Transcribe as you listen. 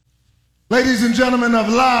Ladies and gentlemen of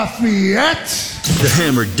Lafayette. The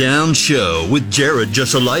Hammered Down Show with Jared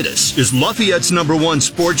Jusselitis is Lafayette's #1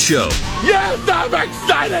 sports show. Yes, I'm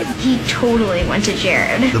excited! He totally went to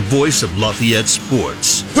Jared. The voice of Lafayette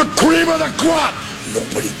sports. The cream of the crop!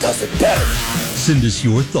 Nobody does it better. Send us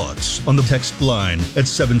your thoughts on the text line at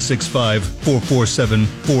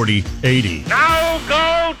 765-447-4080. Now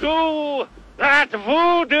go do that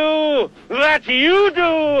voodoo that you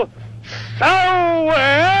do so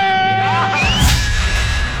well.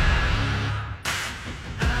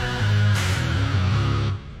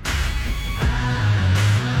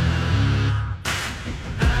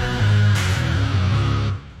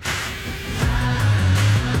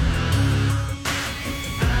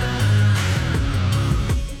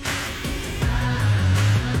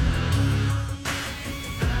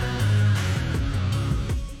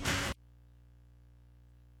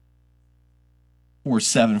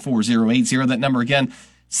 447-4080. That number again,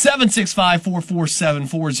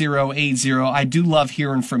 765-447-4080. I do love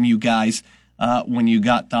hearing from you guys when you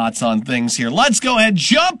got thoughts on things here. Let's go ahead,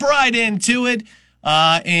 jump right into it.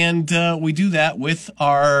 And we do that with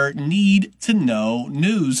our need to know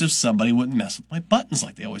news if somebody wouldn't mess with my buttons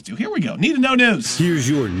like they always do. Here we go. Need to know news. Here's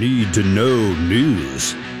your need to know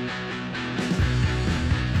news.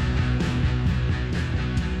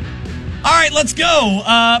 All right, let's go.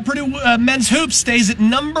 Purdue men's hoops stays at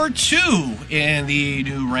number 2 in the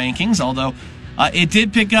new rankings, although it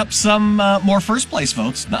did pick up some more first-place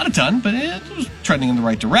votes. Not a ton, but it was trending in the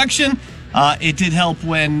right direction. It did help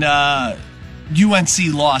when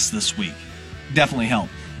UNC lost this week. Definitely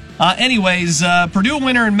helped. Anyways, Purdue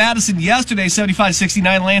winner in Madison yesterday,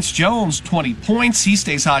 75-69. Lance Jones, 20 points. He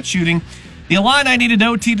stays hot shooting. The Illini needed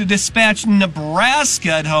OT to dispatch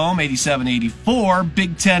Nebraska at home, 87-84.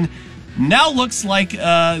 Big Ten now looks like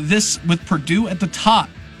this with Purdue at the top.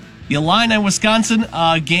 The Illini and Wisconsin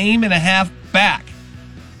a game and a half back.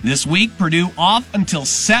 This week, Purdue off until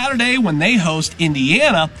Saturday when they host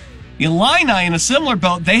Indiana. The Illini in a similar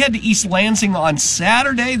boat. They head to East Lansing on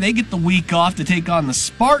Saturday. They get the week off to take on the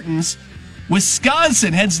Spartans.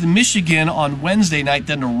 Wisconsin heads to Michigan on Wednesday night,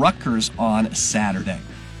 then to Rutgers on Saturday.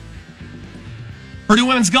 Purdue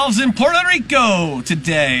women's golf's in Puerto Rico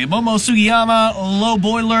today. Momo Sugiyama, low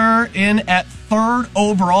boiler, in at 3rd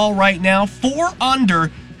overall right now. 4 under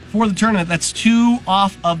for the tournament. That's 2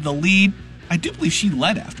 off of the lead. I do believe she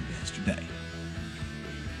led after yesterday.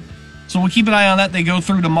 So we'll keep an eye on that. They go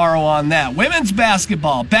through tomorrow on that. Women's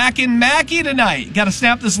basketball back in Mackey tonight. Got to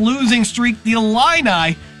snap this losing streak. The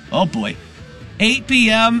Illini, oh boy, 8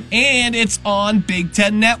 p.m., and it's on Big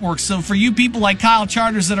Ten Network. So for you people like Kyle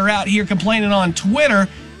Charters that are out here complaining on Twitter,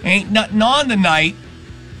 ain't nothing on tonight,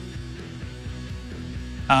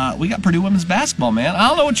 we got Purdue women's basketball, man. I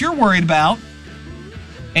don't know what you're worried about.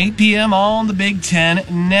 8 p.m. on the Big Ten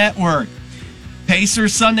Network.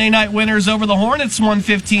 Pacers Sunday night winners over the Hornets,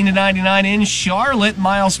 115-99 in Charlotte.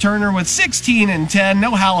 Miles Turner with 16 and 10.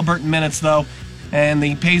 No Halliburton minutes, though. And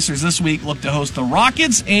the Pacers this week look to host the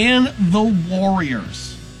Rockets and the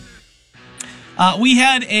Warriors. We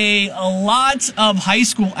had a lot of high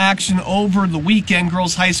school action over the weekend.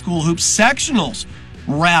 Girls high school hoops sectionals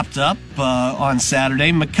wrapped up on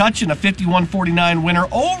Saturday. McCutcheon, a 51-49 winner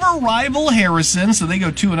over rival Harrison. So they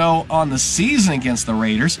go 2-0 on the season against the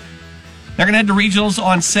Raiders. They're going to head to regionals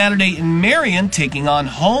on Saturday in Marion, taking on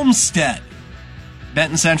Homestead.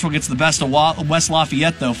 Benton Central gets the best of West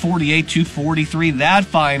Lafayette, though, 48-43, that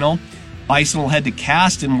final. Bison will head to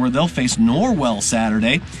Caston, where they'll face Norwell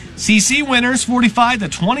Saturday. CC winners,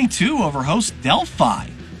 45-22 over host Delphi.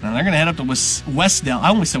 Now they're going to head up to West Del.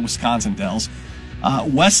 I only said Wisconsin Dells.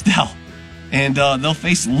 West Del. And they'll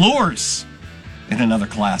face Lures in another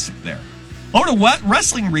classic there. Over to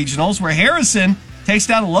wrestling regionals, where Harrison takes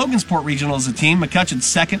down the Logansport Regional as a team. McCutcheon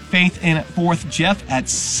 2nd, Faith in at 4th, Jeff at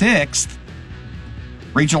 6th.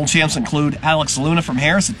 Regional champs include Alex Luna from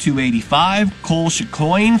Harris at 285, Cole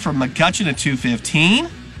Chicoine from McCutcheon at 215,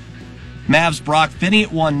 Mavs Brock Finney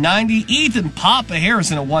at 190, Ethan Papa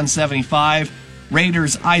Harrison at 175,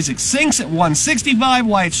 Raiders Isaac Sinks at 165,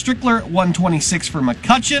 Wyatt Strickler at 126 for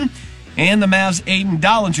McCutcheon, and the Mavs Aiden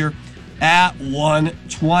Dollinger at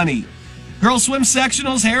 120. Girls swim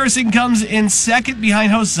sectionals, Harrison comes in 2nd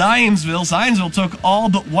behind host Zionsville. Zionsville took all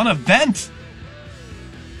but one event.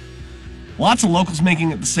 Lots of locals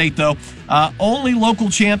making it to state, though. Only local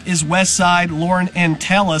champ is Westside, Lauren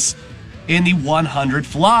Antelis in the 100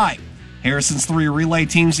 fly. Harrison's 3 relay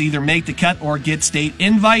teams either make the cut or get state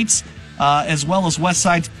invites, as well as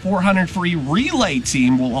Westside's 400 free relay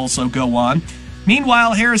team will also go on.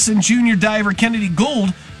 Meanwhile, Harrison junior diver Kennedy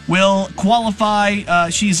Gould will qualify.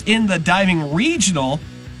 She's in the diving regional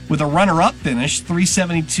with a runner-up finish,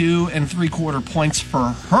 372 and 3/4 points for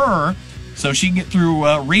her. So she can get through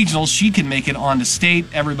regionals. She can make it on to state.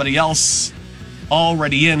 Everybody else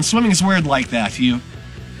already in. Swimming is weird like that.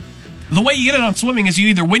 The way you get it on swimming is you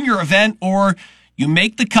either win your event or you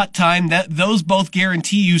make the cut time. Those both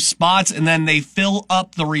guarantee you spots, and then they fill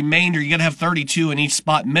up the remainder. You got to have 32 in each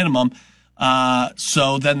spot minimum.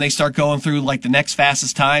 So then they start going through like the next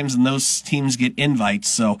fastest times, and those teams get invites.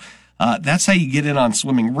 So that's how you get in on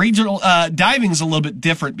swimming. Regional diving is a little bit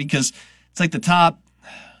different because it's like the top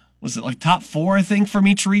four, I think, from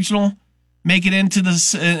each regional make it into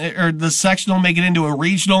the sectional, make it into a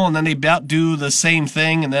regional, and then they about do the same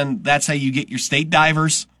thing, and then that's how you get your state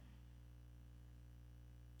divers.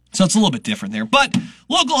 So it's a little bit different there. But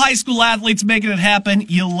local high school athletes making it happen.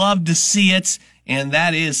 You love to see it, and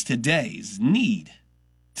that is today's Need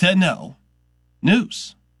to Know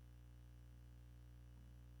News.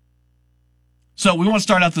 So we want to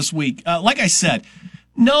start out this week. Like I said,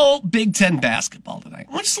 no Big Ten basketball tonight,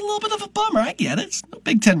 which is a little bit of a bummer. I get it. It's no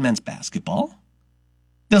Big Ten men's basketball.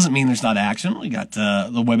 Doesn't mean there's not action. We got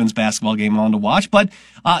the women's basketball game on to watch, but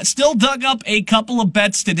still dug up a couple of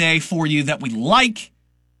bets today for you that we like.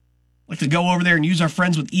 Like to go over there and use our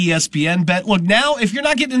friends with ESPN Bet. Look, now, if you're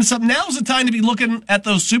not getting into something, now's the time to be looking at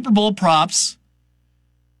those Super Bowl props.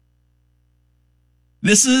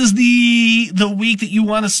 This is the week that you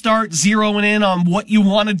want to start zeroing in on what you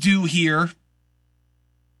want to do here.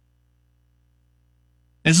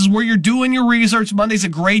 This is where you're doing your research. Monday's a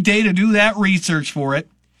great day to do that research for it.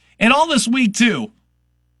 And all this week, too.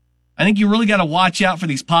 I think you really got to watch out for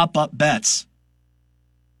these pop-up bets.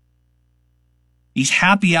 These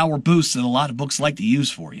happy hour boosts that a lot of books like to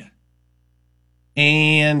use for you.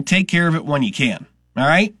 And take care of it when you can. All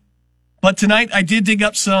right? But tonight, I did dig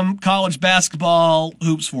up some college basketball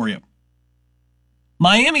hoops for you.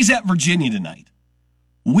 Miami's at Virginia tonight.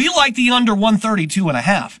 We like the under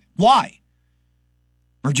 132.5. Why?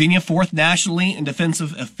 Virginia, 4th nationally in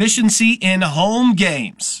defensive efficiency in home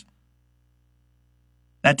games.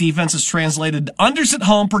 That defense is translated to unders at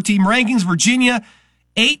home per team rankings. Virginia,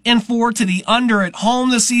 8-4 to the under at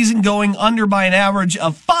home this season, going under by an average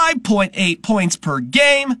of 5.8 points per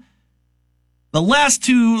game. The last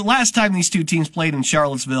time these two teams played in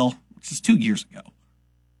Charlottesville, which is 2 years ago.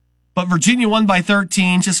 But Virginia won by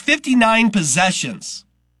 13, just 59 possessions.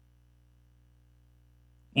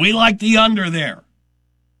 We like the under there.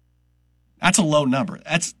 That's a low number.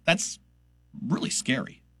 That's really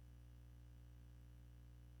scary.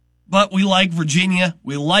 But we like Virginia.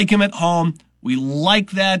 We like them at home. We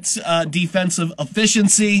like that defensive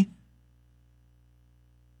efficiency.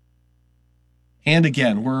 And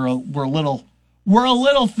again, we're a little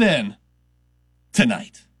thin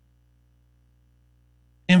tonight.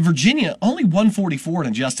 And Virginia only 144 in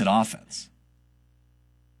adjusted offense.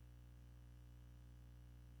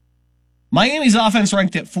 Miami's offense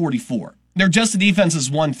ranked at 44. Their adjusted defense is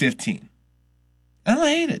 115. I don't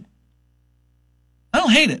hate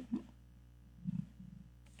it.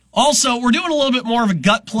 Also, we're doing a little bit more of a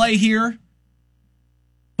gut play here.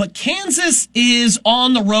 But Kansas is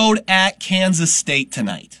on the road at Kansas State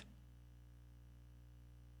tonight.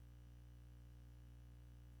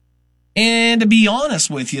 And to be honest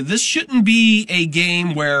with you, this shouldn't be a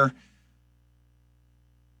game where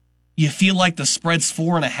you feel like the spread's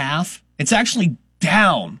 4.5. It's actually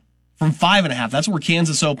down from 5.5. That's where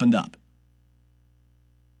Kansas opened up.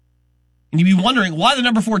 And you'd be wondering why the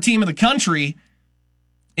number 4 team in the country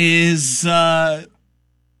is maybe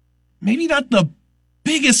not the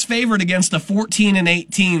biggest favorite against a 14-8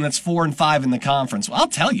 team that's 4-5 in the conference. Well, I'll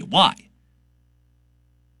tell you why.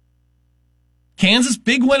 Kansas,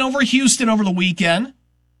 big win over Houston over the weekend.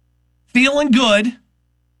 Feeling good.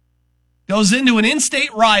 Goes into an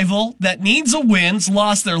in-state rival that needs a win.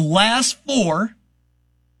 Lost their last 4.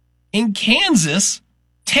 In Kansas,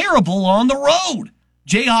 terrible on the road.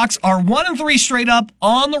 Jayhawks are 1-3 straight up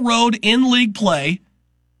on the road in league play.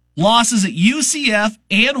 Losses at UCF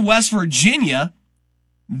and West Virginia.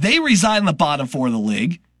 They reside in the bottom 4 of the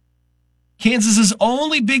league. Kansas's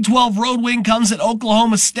only Big 12 road win comes at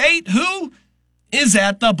Oklahoma State, who is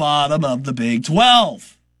at the bottom of the Big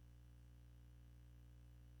 12.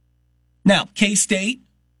 Now, K-State,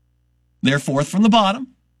 they're 4th from the bottom.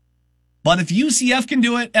 But if UCF can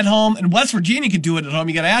do it at home and West Virginia can do it at home,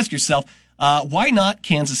 you got to ask yourself, why not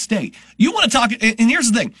Kansas State? You want to talk, and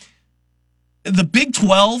here's the thing. The Big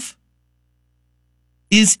 12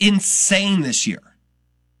 is insane this year.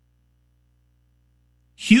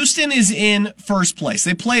 Houston is in first place.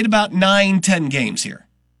 They played about 9-10 games here.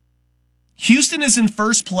 Houston is in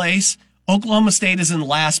first place. Oklahoma State is in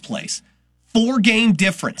last place. 4-game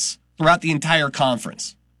difference throughout the entire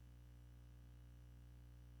conference.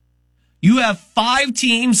 You have 5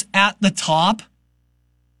 teams at the top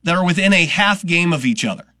that are within a half game of each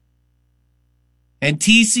other. And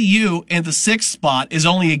TCU in the 6th spot is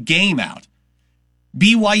only a game out.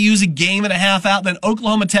 BYU's a game and a half out. Then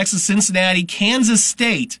Oklahoma, Texas, Cincinnati, Kansas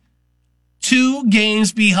State, 2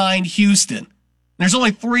 games behind Houston. There's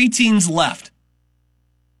only 3 teams left.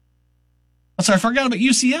 I'm sorry, I forgot about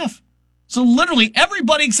UCF. So literally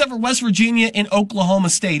everybody except for West Virginia and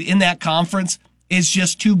Oklahoma State in that conference is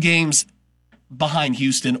just 2 games behind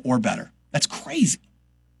Houston or better. That's crazy.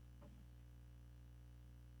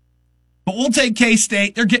 But we'll take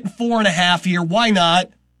K-State. They're getting 4.5 here. Why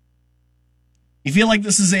not? You feel like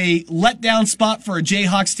this is a letdown spot for a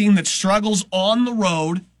Jayhawks team that struggles on the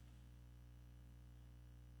road?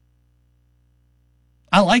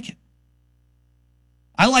 I like it.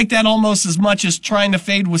 I like that almost as much as trying to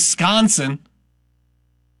fade Wisconsin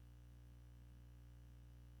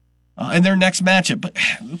in their next matchup. But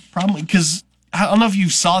probably because I don't know if you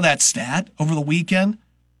saw that stat over the weekend.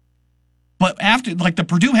 But after, like, the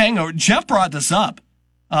Purdue hangover, Jeff brought this up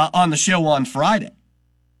on the show on Friday.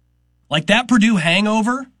 Like, that Purdue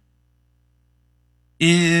hangover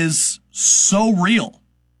is so real.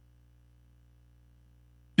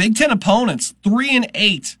 Big Ten opponents,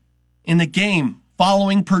 3-8 in the game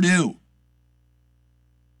following Purdue.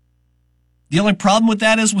 The only problem with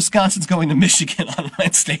that is Wisconsin's going to Michigan on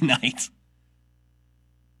Wednesday night.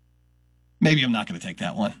 Maybe I'm not going to take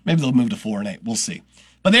that one. Maybe they'll move to 4-8. We'll see.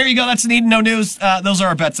 But there you go. That's the need to know news. Those are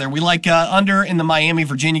our bets there. We like under in the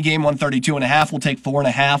Miami-Virginia game, 132.5. We'll take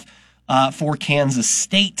 4.5 for Kansas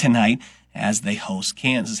State tonight as they host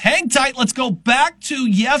Kansas. Hang tight. Let's go back to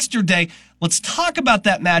yesterday. Let's talk about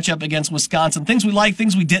that matchup against Wisconsin. Things we like,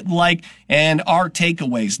 things we didn't like, and our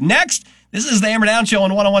takeaways. Next, this is the Hammer Down Show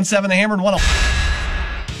on 101.7 The Hammer and 101.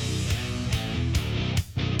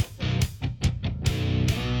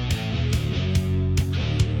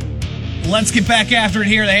 Let's get back after it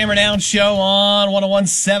here. The Hammer Down Show on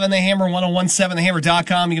 101.7 The Hammer,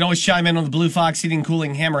 101.7thehammer.com. You can always chime in on the Blue Fox Heating and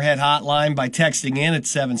Cooling Hammerhead hotline by texting in at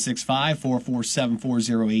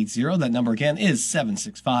 765-447-4080. That number again is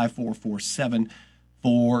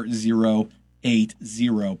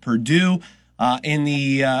 765-447-4080. Purdue in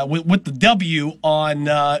the with the W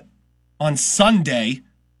on Sunday,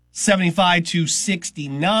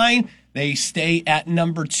 75-69. They stay at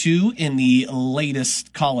number 2 in the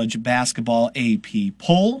latest college basketball AP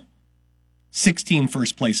poll. 16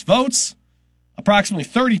 first-place votes. Approximately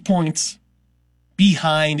 30 points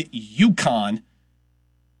behind UConn.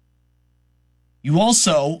 You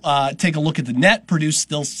also take a look at the net. Purdue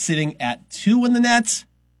still sitting at 2 in the net.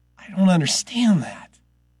 I don't understand that.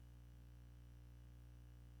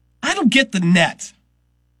 I don't get the net.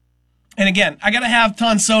 And again, I got to have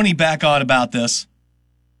Tonsoni back on about this.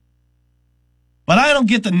 But I don't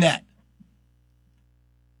get the net.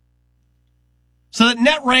 So that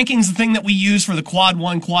net ranking is the thing that we use for the quad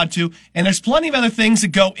 1, quad 2, and there's plenty of other things that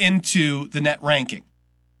go into the net ranking.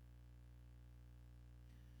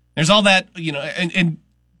 There's all that, and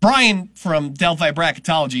Brian from Delphi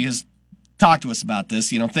Bracketology has talked to us about this,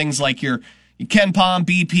 things like your KenPom,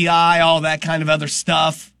 BPI, all that kind of other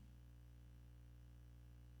stuff.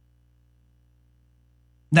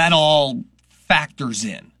 That all factors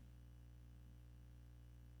in.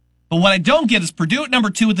 But what I don't get is Purdue at number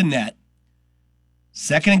 2 with the net.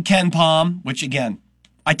 Second in KenPom, which again,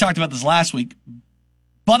 I talked about this last week.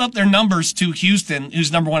 Butt up their numbers to Houston,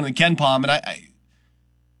 who's number 1 in the KenPom. And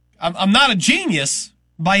I'm not a genius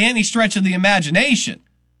by any stretch of the imagination.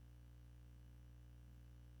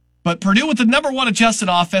 But Purdue with the number 1 adjusted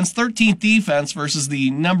offense, 13th defense versus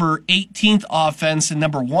the number 18th offense and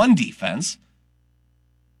number 1 defense.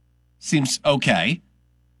 Seems okay.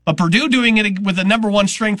 But Purdue doing it with the number 1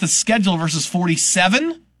 strength of schedule versus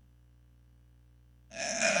 47?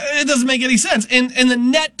 It doesn't make any sense. And the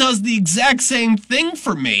net does the exact same thing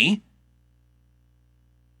for me.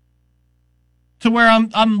 To where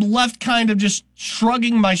I'm left kind of just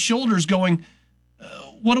shrugging my shoulders going,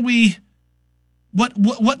 what in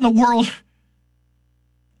the world?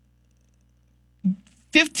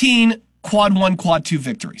 15 quad 1, quad 2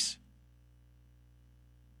 victories.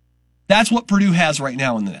 That's what Purdue has right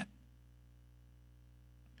now in the net.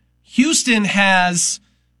 Houston has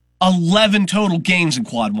 11 total games in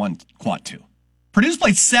quad 1, quad 2. Purdue's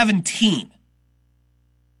played 17.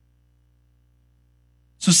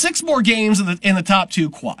 So 6 more games in the top 2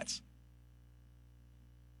 quads.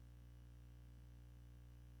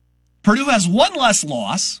 Purdue has 1 less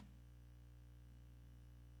loss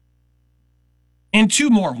and 2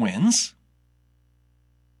 more wins.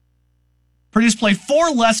 Purdue's played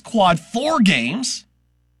 4 less quad 4 games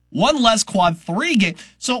one less quad 3 game.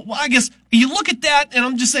 So I guess you look at that, and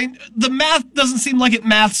I'm just saying the math doesn't seem like it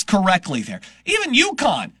maths correctly there. Even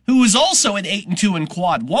UConn, who is also at 8-2 in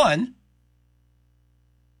quad 1.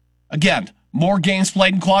 Again, more games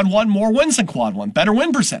played in quad 1, more wins in quad 1, better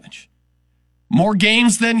win percentage. More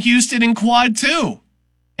games than Houston in quad 2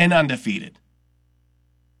 and undefeated.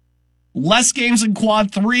 Less games in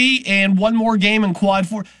quad 3 and one more game in quad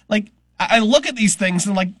 4. Like, I look at these things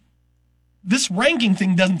and like, this ranking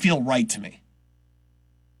thing doesn't feel right to me.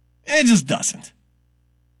 It just doesn't.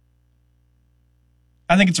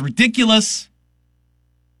 I think it's ridiculous.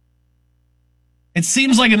 It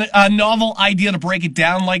seems like a novel idea to break it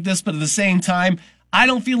down like this, but at the same time, I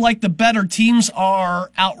don't feel like the better teams are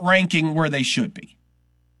outranking where they should be.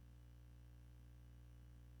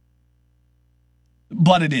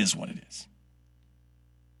 But it is what it is.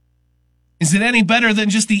 Is it any better than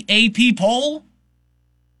just the AP poll?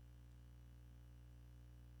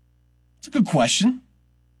 It's a good question.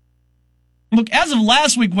 Look, as of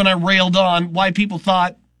last week when I railed on why people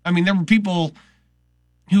thought, there were people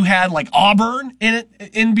who had like Auburn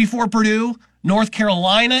in before Purdue, North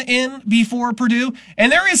Carolina in before Purdue,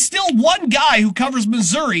 and there is still one guy who covers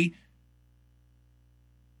Missouri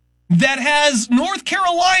that has North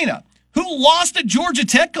Carolina, who lost at Georgia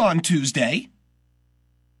Tech on Tuesday,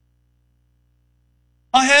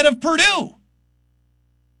 ahead of Purdue.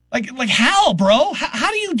 Like how, bro?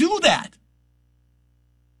 How do you do that?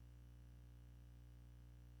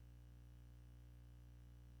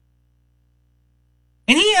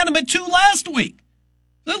 And he had him at 2 last week.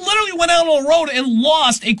 They literally went out on the road and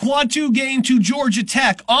lost a quad 2 game to Georgia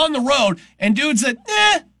Tech on the road. And dude said,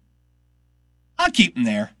 I'll keep him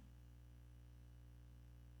there.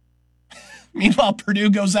 Meanwhile, Purdue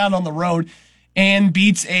goes out on the road and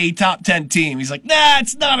beats a top 10 team. He's like,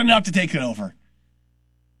 it's not enough to take it over.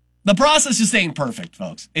 The process just ain't perfect,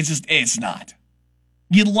 folks. It's not.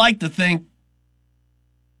 You'd like to think,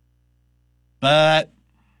 but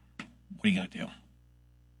what are you going to do?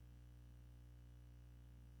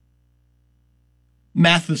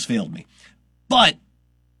 Math has failed me. But,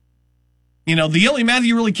 the only math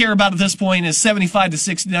you really care about at this point is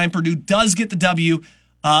 75-69. Purdue does get the W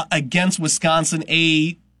against Wisconsin.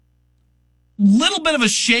 A little bit of a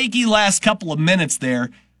shaky last couple of minutes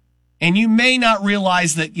there. And you may not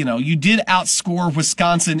realize that, you did outscore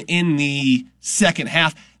Wisconsin in the second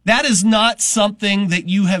half. That is not something that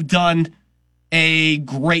you have done a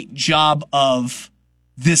great job of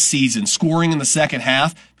this season, scoring in the second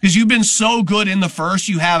half, because you've been so good in the first,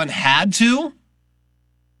 you haven't had to.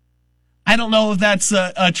 I don't know if that's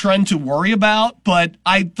a trend to worry about, but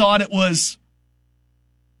I thought it was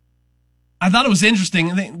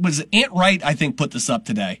interesting. It was Ant Wright, I think, put this up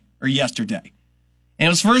today or yesterday. And it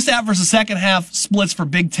was first half versus second half splits for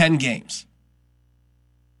Big Ten games.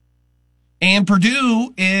 And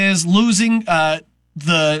Purdue is losing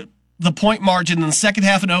the point margin in the second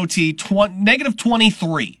half in OT, negative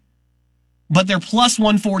 23. But they're plus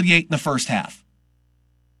 148 in the first half.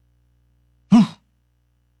 Whew.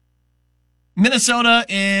 Minnesota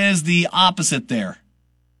is the opposite there.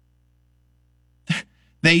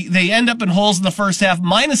 They end up in holes in the first half,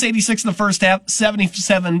 minus 86 in the first half,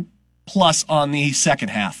 77 plus on the second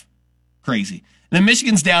half. Crazy. And then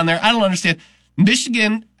Michigan's down there. I don't understand.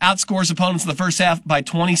 Michigan outscores opponents in the first half by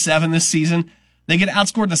 27 this season. They get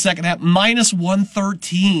outscored in the second half, minus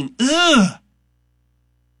 113. Ugh.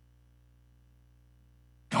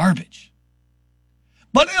 Garbage.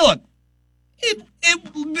 But look,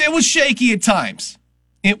 it was shaky at times.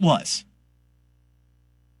 It was.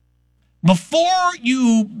 Before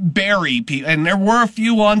you bury people, and there were a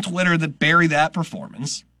few on Twitter that bury that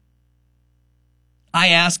performance, I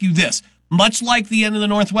ask you this, much like the end of the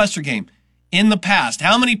Northwestern game, in the past,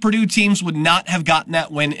 how many Purdue teams would not have gotten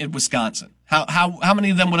that win at Wisconsin? How many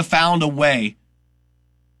of them would have found a way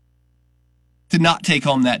to not take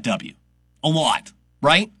home that W? A lot,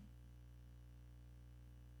 right?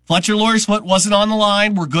 Fletcher Lawyer's foot wasn't on the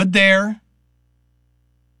line. We're good there.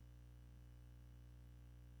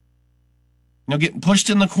 Getting pushed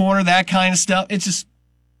in the corner, that kind of stuff. It's just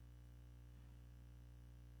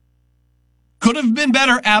could have been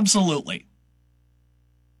better, absolutely.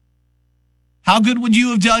 How good would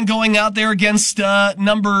you have done going out there against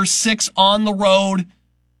number 6 on the road,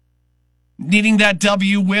 needing that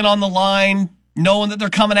W, win on the line, knowing that they're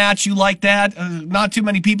coming at you like that? Not too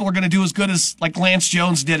many people are going to do as good as like Lance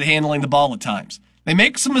Jones did at handling the ball at times. They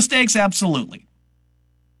make some mistakes, absolutely.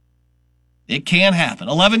 It can happen.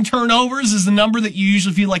 11 turnovers is the number that you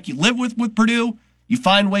usually feel like you live with Purdue. You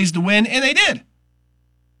find ways to win, and they did.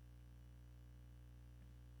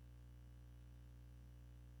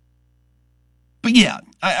 But yeah,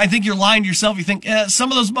 I think you're lying to yourself. You think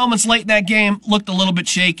some of those moments late in that game looked a little bit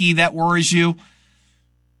shaky. That worries you.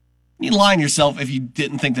 You're lying to yourself if you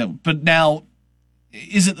didn't think that. But now,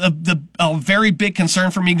 is it a very big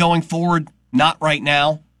concern for me going forward? Not right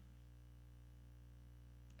now.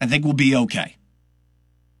 I think we'll be okay.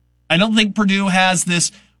 I don't think Purdue has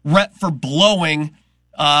this rep for blowing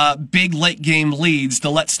big late game leads to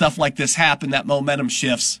let stuff like this happen, that momentum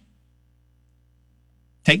shifts.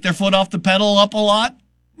 Take their foot off the pedal up a lot?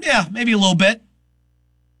 Yeah, maybe a little bit.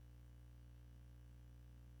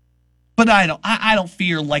 But I don't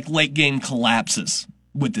fear like late game collapses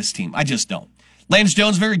with this team. I just don't. Lance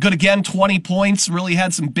Jones, very good again, 20 points, really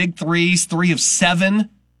had some big threes, 3 of 7.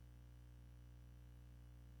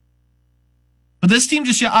 But this team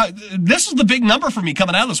just, this was the big number for me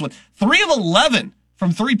coming out of this one. 3 of 11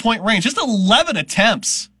 from 3-point range, just 11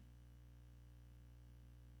 attempts.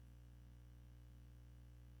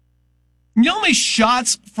 You know how many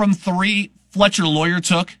shots from 3 Fletcher Lawyer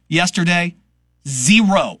took yesterday?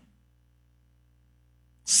 0.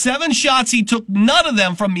 7 shots he took, none of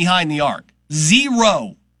them from behind the arc.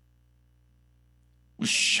 0. Was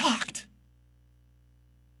shocked.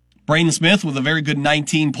 Braden Smith with a very good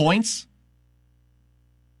 19 points.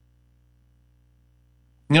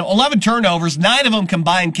 11 turnovers, 9 of them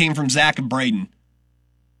combined came from Zach and Braden.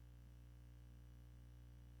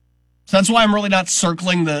 So that's why I'm really not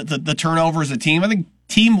circling the turnover as a team. I think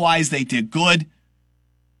team-wise they did good.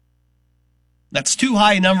 That's too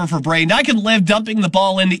high a number for Braden. I can live dumping the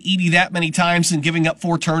ball into Edey that many times and giving up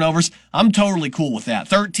 4 turnovers. I'm totally cool with that.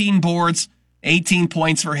 13 boards, 18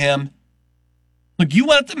 points for him. Look, you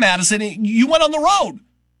went up to Madison, you went on the road,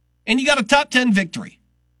 and you got a top 10 victory.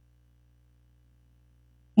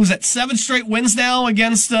 Was that 7 straight wins now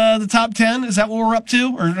against the top 10? Is that what we're up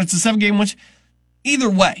to? Or it's a 7-game win? Either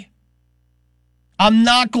way, I'm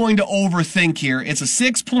not going to overthink here. It's a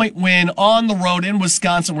 6-point win on the road in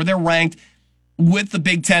Wisconsin where they're ranked with the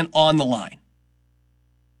Big Ten on the line.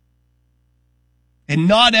 And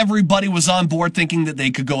not everybody was on board thinking that they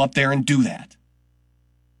could go up there and do that.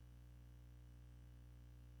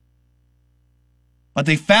 But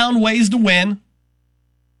they found ways to win.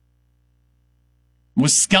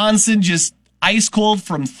 Wisconsin just ice cold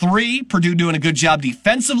from 3. Purdue doing a good job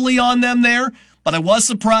defensively on them there. But I was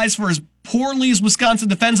surprised for as poorly as Wisconsin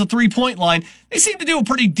defends a 3-point line. They seem to do a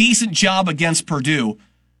pretty decent job against Purdue,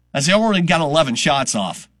 as they already got 11 shots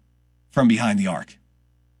off from behind the arc.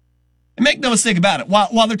 And make no mistake about it,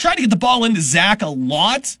 while they're trying to get the ball into Zach a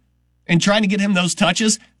lot and trying to get him those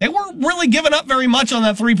touches, they weren't really giving up very much on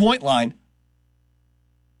that 3-point line.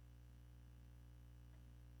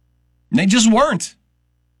 And they just weren't.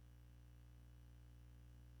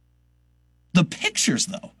 The pictures,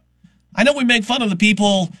 though. I know we make fun of the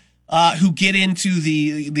people who get into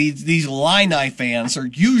these Illini fans are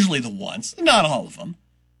usually the ones, not all of them,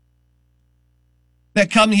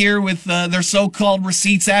 that come here with their so-called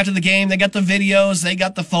receipts after the game. They got the videos, they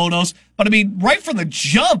got the photos. But I mean, right from the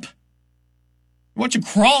jump, watch you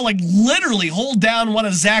crawl, like literally hold down one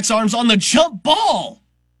of Zach's arms on the jump ball.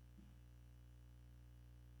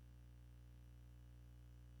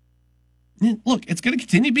 Look, it's going to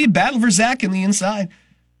continue to be a battle for Zach in the inside.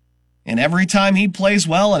 And every time he plays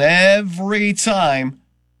well and every time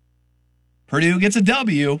Purdue gets a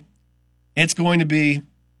W, it's going to be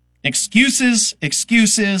excuses,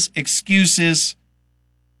 excuses, excuses.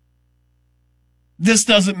 This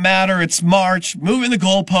doesn't matter. It's March. Moving the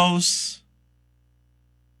goalposts.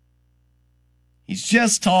 He's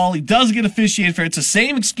just tall. He doesn't get officiated fair. It's the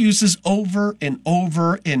same excuses over and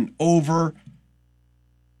over and over.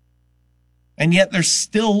 And yet they're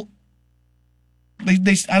still, I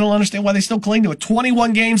don't understand why they still cling to it.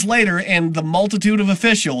 21 games later and the multitude of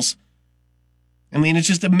officials. I mean, it's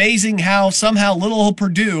just amazing how somehow little old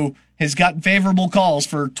Purdue has gotten favorable calls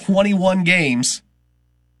for 21 games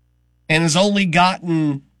and has only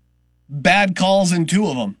gotten bad calls in 2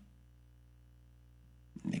 of them.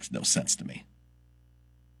 It makes no sense to me.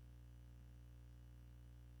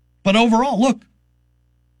 But overall, look,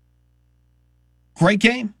 great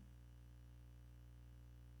game.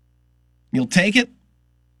 You'll take it.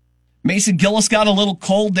 Mason Gillis got a little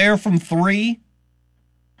cold there from 3.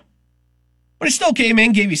 But he still came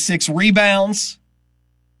in, gave you 6 rebounds.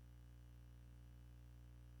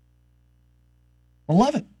 I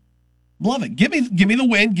love it. Love it. Give me the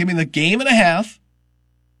win. Give me the game and a half.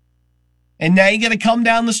 And now you got to come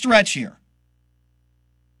down the stretch here.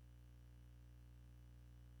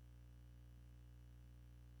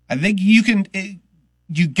 I think you can...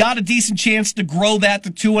 You got a decent chance to grow that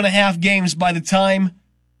to 2.5 games by the time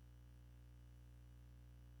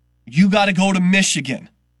you got to go to Michigan.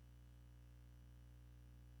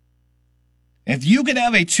 If you can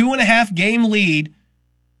have a 2.5 game lead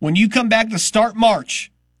when you come back to start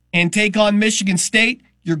March and take on Michigan State,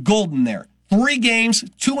 you're golden there. 3 games,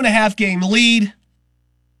 2.5 game lead.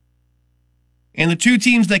 And the 2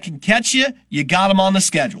 teams that can catch you, you got them on the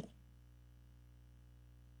schedule.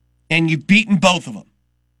 And you've beaten both of them.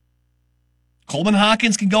 Coleman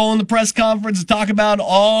Hawkins can go in the press conference and talk about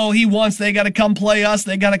all he wants. They got to come play us.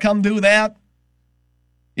 They got to come do that.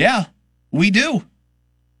 Yeah, we do.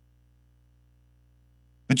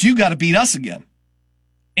 But you got to beat us again.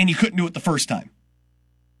 And you couldn't do it the first time.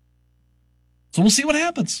 So we'll see what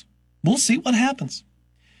happens. We'll see what happens.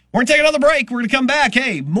 We're going to take another break. We're going to come back.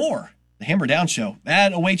 Hey, more. The Hammer Down Show.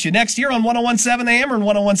 That awaits you next year on 101.7 The Hammer and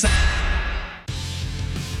 101.7.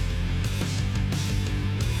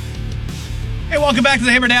 Hey, welcome back to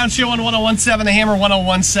the Hammer Down Show on 101.7 The Hammer,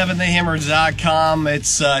 101.7thehammer.com.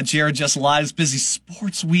 It's Jared Jesselaitis. Busy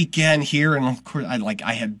sports weekend here, and of course,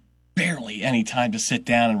 I had barely any time to sit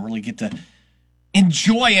down and really get to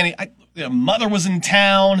enjoy any. Mother was in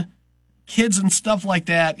town, kids and stuff like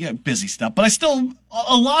that. Yeah, busy stuff. But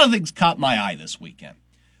a lot of things caught my eye this weekend.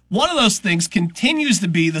 One of those things continues to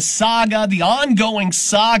be the saga, the ongoing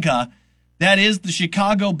saga, that is the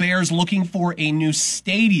Chicago Bears looking for a new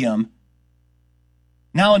stadium.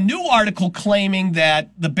 Now, a new article claiming that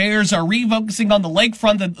the Bears are refocusing on the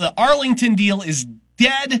lakefront, that the Arlington deal is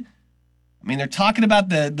dead. I mean, they're talking about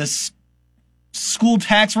the school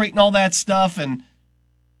tax rate and all that stuff, and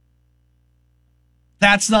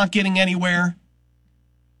that's not getting anywhere.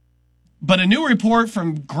 But a new report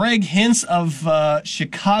from Greg Hintz of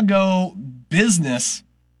Chicago Business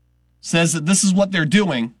says that this is what they're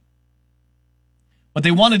doing. What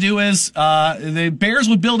they want to do is the Bears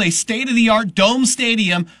would build a state-of-the-art dome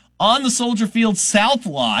stadium on the Soldier Field South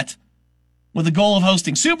lot with the goal of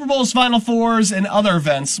hosting Super Bowls, Final Fours, and other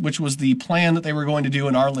events, which was the plan that they were going to do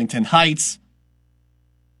in Arlington Heights.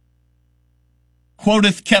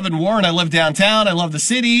 Quoteth Kevin Warren, I live downtown, I love the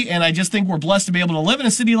city, and I just think we're blessed to be able to live in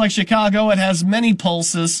a city like Chicago. It has many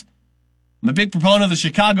pulses. I'm a big proponent of the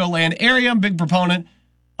Chicagoland area. I'm a big proponent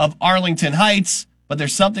of Arlington Heights. But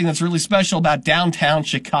there's something that's really special about downtown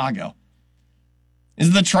Chicago.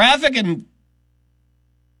 Is the traffic and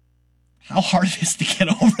how hard it is to get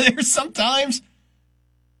over there sometimes?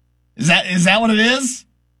 Is that what it is?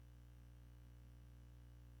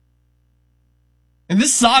 And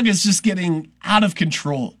this saga is just getting out of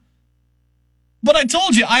control. But I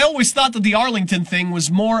told you, I always thought that the Arlington thing was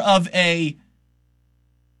more of a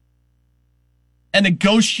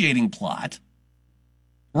negotiating plot,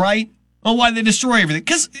 right? Oh, why they destroy everything?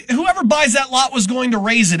 Because whoever buys that lot was going to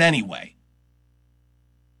raise it anyway.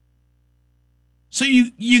 So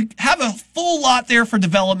you have a full lot there for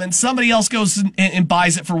development. Somebody else goes and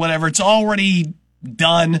buys it for whatever. It's already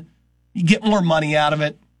done. You get more money out of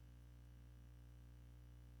it.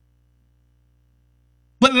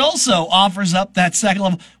 But it also offers up that second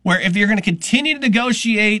level where if you're going to continue to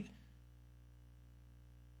negotiate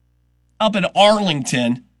up in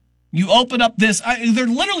Arlington, you open up this. They're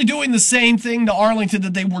literally doing the same thing to Arlington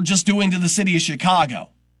that they were just doing to the city of Chicago.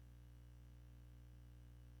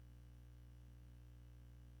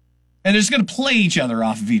 And they're just going to play each other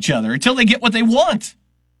off of each other until they get what they want.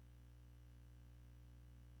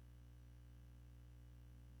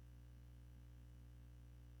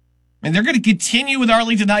 And they're going to continue with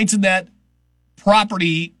Arlington Heights and that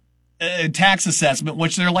property tax assessment,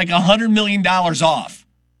 which they're like $100 million off.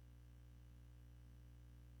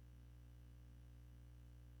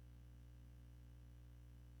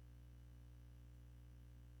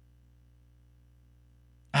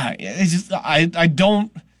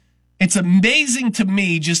 It's amazing to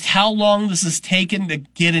me just how long this has taken to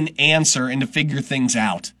get an answer and to figure things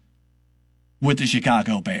out with the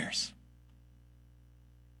Chicago Bears.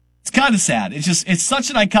 It's kind of sad. It's such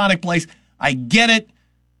an iconic place. I get it.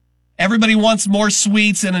 Everybody wants more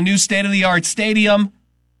suites and a new state-of-the-art stadium.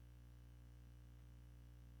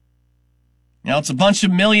 You know, it's a bunch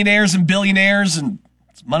of millionaires and billionaires, and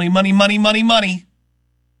it's money, money, money, money, money.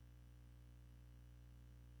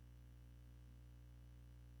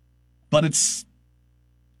 But it's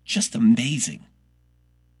just amazing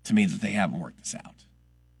to me that they haven't worked this out.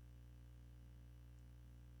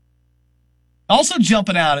 Also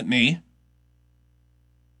jumping out at me,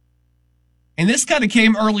 and this kind of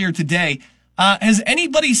came earlier today, has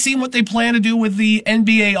anybody seen what they plan to do with the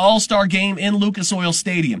NBA All-Star Game in Lucas Oil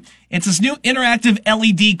Stadium? It's this new interactive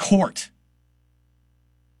LED court.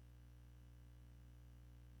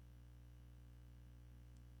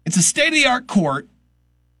 It's a state-of-the-art court.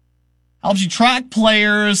 Helps you track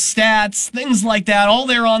players, stats, things like that, all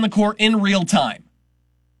there on the court in real time.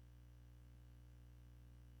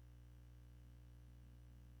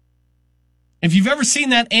 If you've ever seen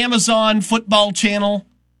that Amazon football channel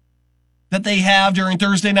that they have during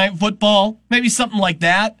Thursday Night Football, maybe something like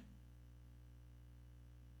that.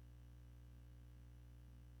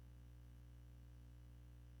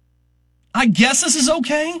 I guess this is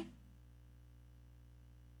okay.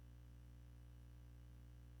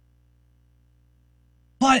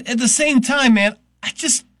 But at the same time, man,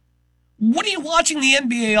 what are you watching the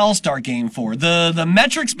NBA All-Star Game for? The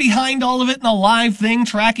metrics behind all of it and the live thing,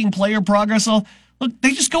 tracking player progress. Look,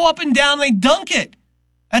 they just go up and down, they dunk it.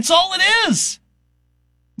 That's all it is.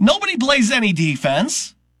 Nobody plays any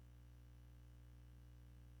defense.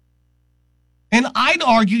 And I'd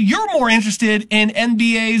argue you're more interested in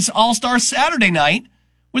NBA's All-Star Saturday night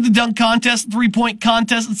with the dunk contest, three-point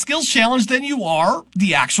contest, and skills challenge than you are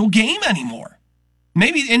the actual game anymore.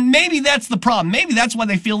 Maybe that's the problem. Maybe that's why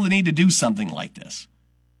they feel the need to do something like this.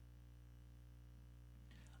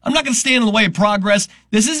 I'm not going to stand in the way of progress.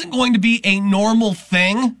 This isn't going to be a normal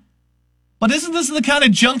thing. But isn't this the kind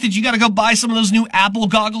of junk that you got to go buy some of those new Apple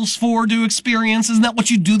goggles for to experience? Isn't that what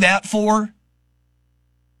you do that for?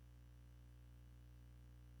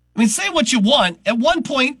 I mean, say what you want. At one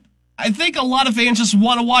point, I think a lot of fans just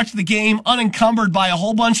want to watch the game unencumbered by a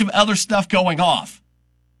whole bunch of other stuff going off.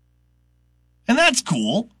 And that's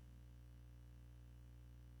cool.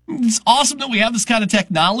 It's awesome that we have this kind of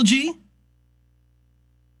technology.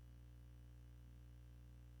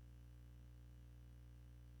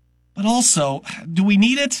 But also, do we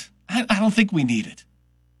need it? I don't think we need it.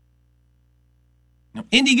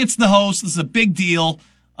 Indy gets the host. This is a big deal.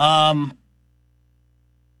 Who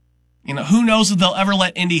knows if they'll ever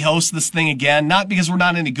let Indy host this thing again? Not because we're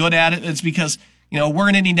not any good at it. It's because, we're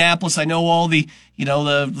in Indianapolis. I know all the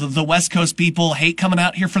West Coast people hate coming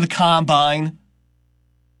out here for the combine.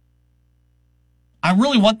 I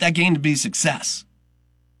really want that game to be a success.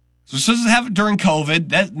 So we're supposed to have it during COVID.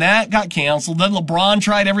 That got canceled. Then LeBron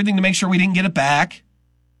tried everything to make sure we didn't get it back.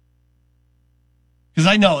 Because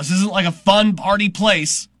I know this isn't like a fun party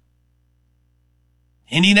place.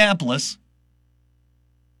 Indianapolis.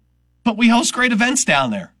 But we host great events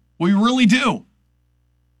down there. We really do.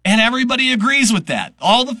 And everybody agrees with that.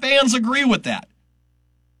 All the fans agree with that.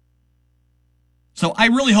 So I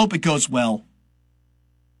really hope it goes well.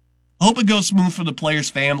 I hope it goes smooth for the players'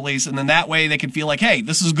 families, and then that way they can feel like, hey,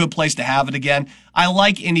 this is a good place to have it again. I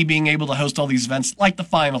like Indy being able to host all these events, like the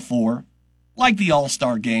Final Four, like the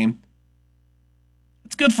All-Star Game.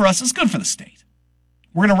 It's good for us. It's good for the state.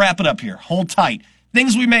 We're going to wrap it up here. Hold tight.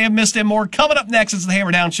 Things we may have missed and more. Coming up next is the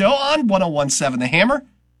Hammer Down Show on 101.7 The Hammer.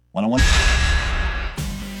 101.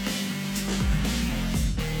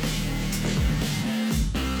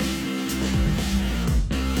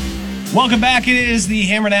 Welcome back. It is the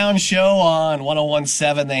Hammer Down Show on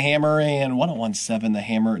 101.7 The Hammer and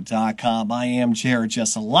 101.7thehammer.com. I am Jared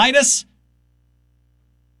Jesselaitis.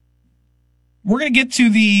 We're going to get to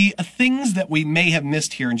the things that we may have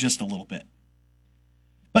missed here in just a little bit.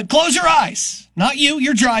 But close your eyes. Not you,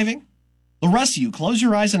 you're driving. The rest of you, close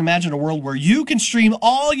your eyes and imagine a world where you can stream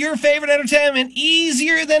all your favorite entertainment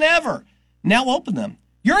easier than ever. Now open them.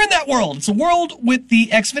 You're in that world. It's a world with the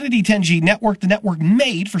Xfinity 10G network, the network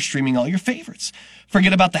made for streaming all your favorites.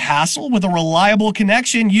 Forget about the hassle. With a reliable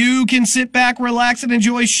connection, you can sit back, relax, and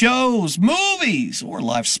enjoy shows, movies, or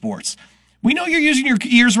live sports. We know you're using your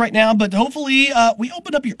ears right now, but hopefully we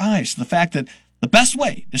opened up your eyes to the fact that the best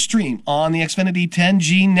way to stream on the Xfinity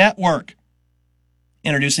 10G network.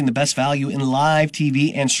 Introducing the best value in live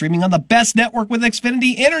TV and streaming on the best network with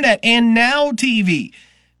Xfinity Internet and Now TV.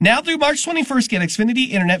 Now through March 21st, get Xfinity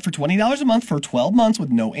Internet for $20 a month for 12 months with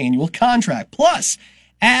no annual contract. Plus,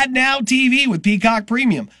 add Now TV with Peacock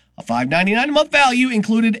Premium, a $5.99 a month value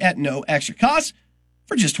included at no extra cost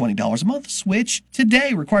for just $20 a month. Switch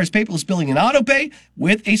today. Requires paperless billing and autopay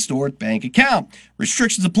with a stored bank account.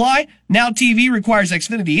 Restrictions apply. Now TV requires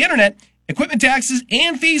Xfinity Internet, equipment taxes,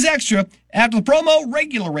 and fees extra. After the promo,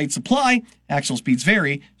 regular rates apply. Actual speeds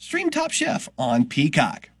vary. Stream Top Chef on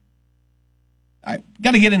Peacock. All right,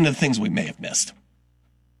 got to get into the things we may have missed.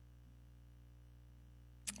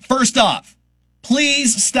 First off,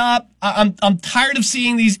 please stop. I'm tired of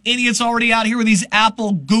seeing these idiots already out here with these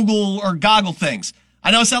Apple, Google, or Goggle things. I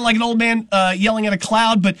know I sound like an old man yelling at a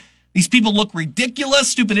cloud, but these people look ridiculous.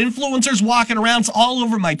 Stupid influencers walking around. It's all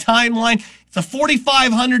over my timeline. It's a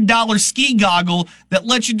 $4,500 ski goggle that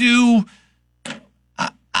lets you do...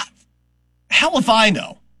 hell if I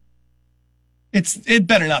know. It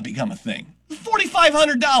better not become a thing.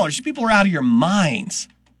 $4,500. You people are out of your minds.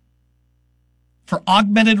 For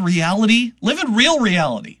augmented reality, live in real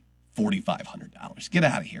reality. $4,500. Get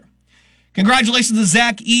out of here. Congratulations to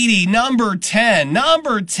Zach Edey, number 10.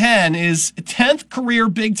 Number 10 is 10th career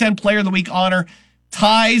Big Ten Player of the Week honor,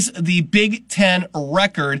 ties the Big Ten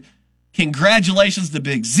record. Congratulations to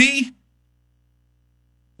Big Z.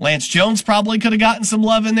 Lance Jones probably could have gotten some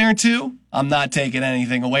love in there too. I'm not taking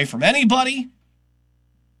anything away from anybody.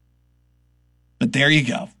 But there you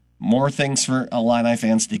go. More things for Illini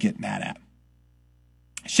fans to get mad at.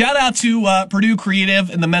 Shout out to Purdue Creative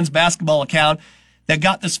and the men's basketball account that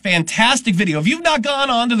got this fantastic video. If you've not gone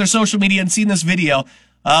onto their social media and seen this video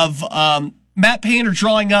of Matt Painter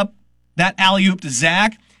drawing up that alley-oop to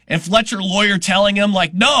Zach and Fletcher Lawyer telling him,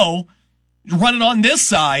 like, no, run it on this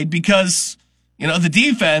side because, you know, the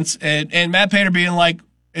defense, and Matt Painter being like,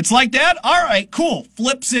 it's like that? All right, cool.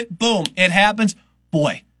 Flips it, boom. It happens.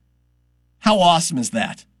 Boy, how awesome is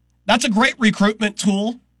that? That's a great recruitment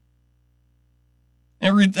tool.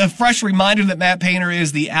 A fresh reminder that Matt Painter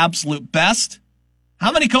is the absolute best.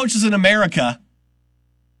 How many coaches in America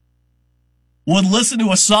would listen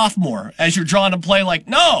to a sophomore as you're drawing a play like,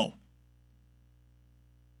 no,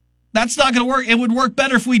 that's not going to work. It would work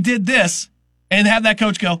better if we did this, and have that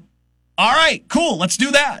coach go, all right, cool, let's do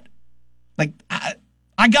that. Like,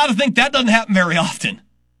 I got to think that doesn't happen very often.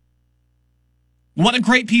 What a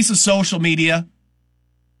great piece of social media.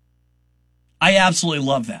 I absolutely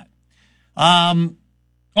love that.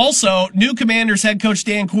 Also, new Commanders head coach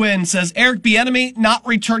Dan Quinn says Eric Bieniemy not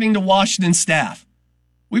returning to Washington staff.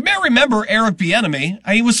 We may remember Eric Bieniemy.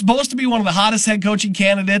 He was supposed to be one of the hottest head coaching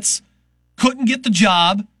candidates, couldn't get the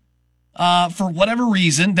job for whatever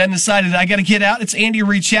reason, then decided, I got to get out. It's Andy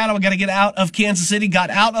Reid's shadow. I got to get out of Kansas City. Got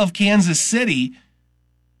out of Kansas City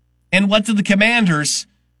and went to the Commanders.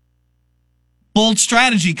 Bold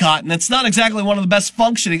strategy, Cotton. That's not exactly one of the best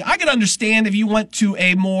functioning. I could understand if you went to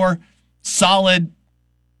a more solid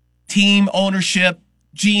team ownership,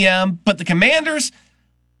 GM, but the Commanders,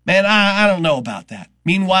 man, I don't know about that.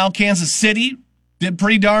 Meanwhile, Kansas City did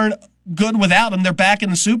pretty darn good without him. They're back in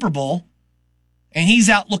the Super Bowl, and he's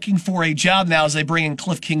out looking for a job now as they bring in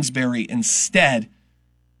Cliff Kingsbury instead.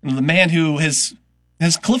 And the man who has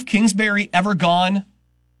Cliff Kingsbury ever gone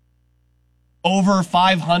over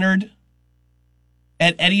 500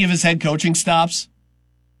 at any of his head coaching stops?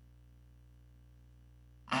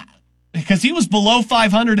 Because he was below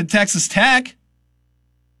 500 at Texas Tech.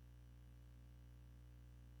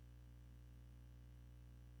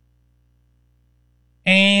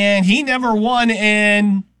 And he never won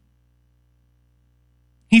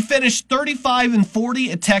he finished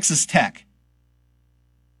 35-40 at Texas Tech.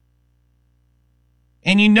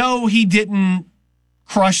 And you know he didn't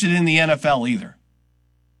crush it in the NFL either.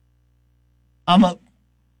 I'm a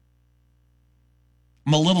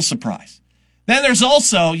little surprised. Then there's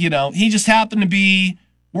also, he just happened to be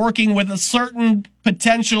working with a certain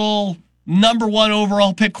potential number one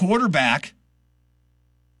overall pick quarterback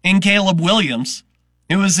in Caleb Williams.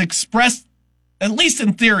 It was expressed, at least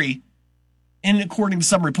in theory, and according to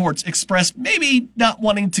some reports, expressed maybe not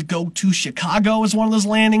wanting to go to Chicago as one of those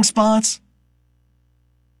landing spots.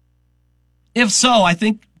 If so, I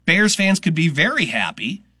think Bears fans could be very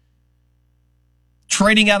happy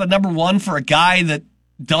trading out a number one for a guy that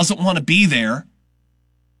doesn't want to be there,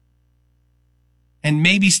 and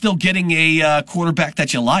maybe still getting a quarterback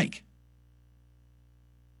that you like.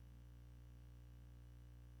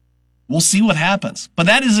 We'll see what happens. But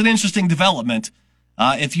that is an interesting development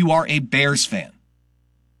if you are a Bears fan.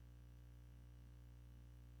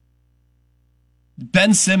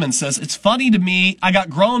 Ben Simmons says, it's funny to me, I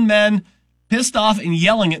got grown men pissed off and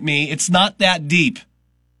yelling at me. It's not that deep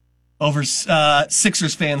over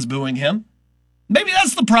Sixers fans booing him. Maybe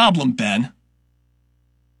that's the problem, Ben.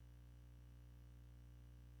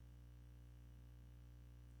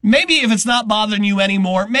 Maybe if it's not bothering you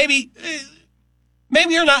anymore, maybe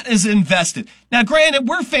you're not as invested. Now, granted,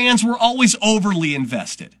 we're fans, we're always overly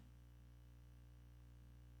invested.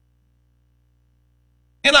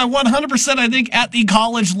 And I 100%, I think, at the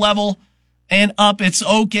college level and up, it's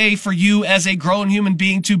okay for you as a grown human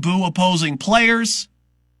being to boo opposing players.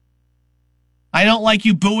 I don't like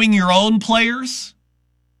you booing your own players.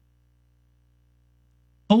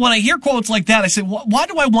 But when I hear quotes like that, I say, why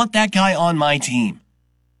do I want that guy on my team?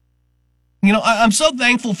 I'm so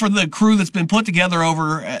thankful for the crew that's been put together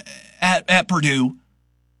over at Purdue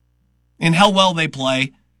and how well they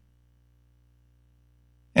play.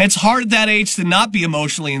 And it's hard at that age to not be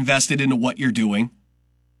emotionally invested into what you're doing.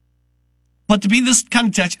 But to be this kind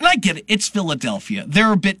of touchy, and I get it, it's Philadelphia.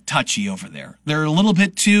 They're a bit touchy over there. They're a little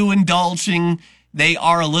bit too indulging. They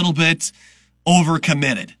are a little bit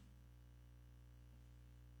overcommitted.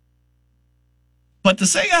 But to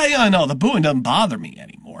say, I know the booing doesn't bother me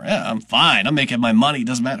anymore. Yeah, I'm fine. I'm making my money. It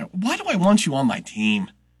doesn't matter. Why do I want you on my team?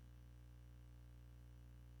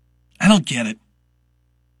 I don't get it.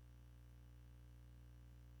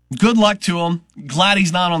 Good luck to him. Glad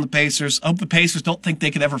he's not on the Pacers. I hope the Pacers don't think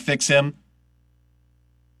they could ever fix him.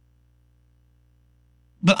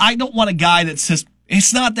 But I don't want a guy that says,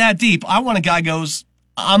 it's not that deep. I want a guy goes,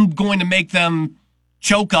 I'm going to make them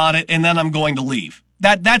choke on it, and then I'm going to leave.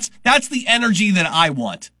 That's the energy that I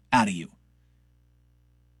want out of you.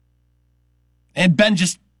 And Ben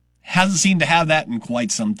just hasn't seemed to have that in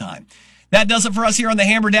quite some time. That does it for us here on the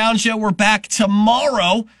Hammer Down Show. We're back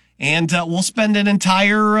tomorrow, and we'll spend an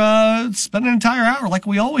entire hour like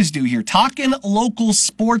we always do here, talking local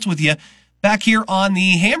sports with you back here on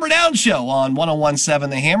the Hammer Down Show on 101.7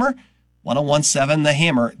 The Hammer,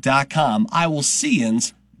 101.7thehammer.com. I will see you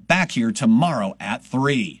back here tomorrow at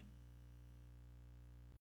 3.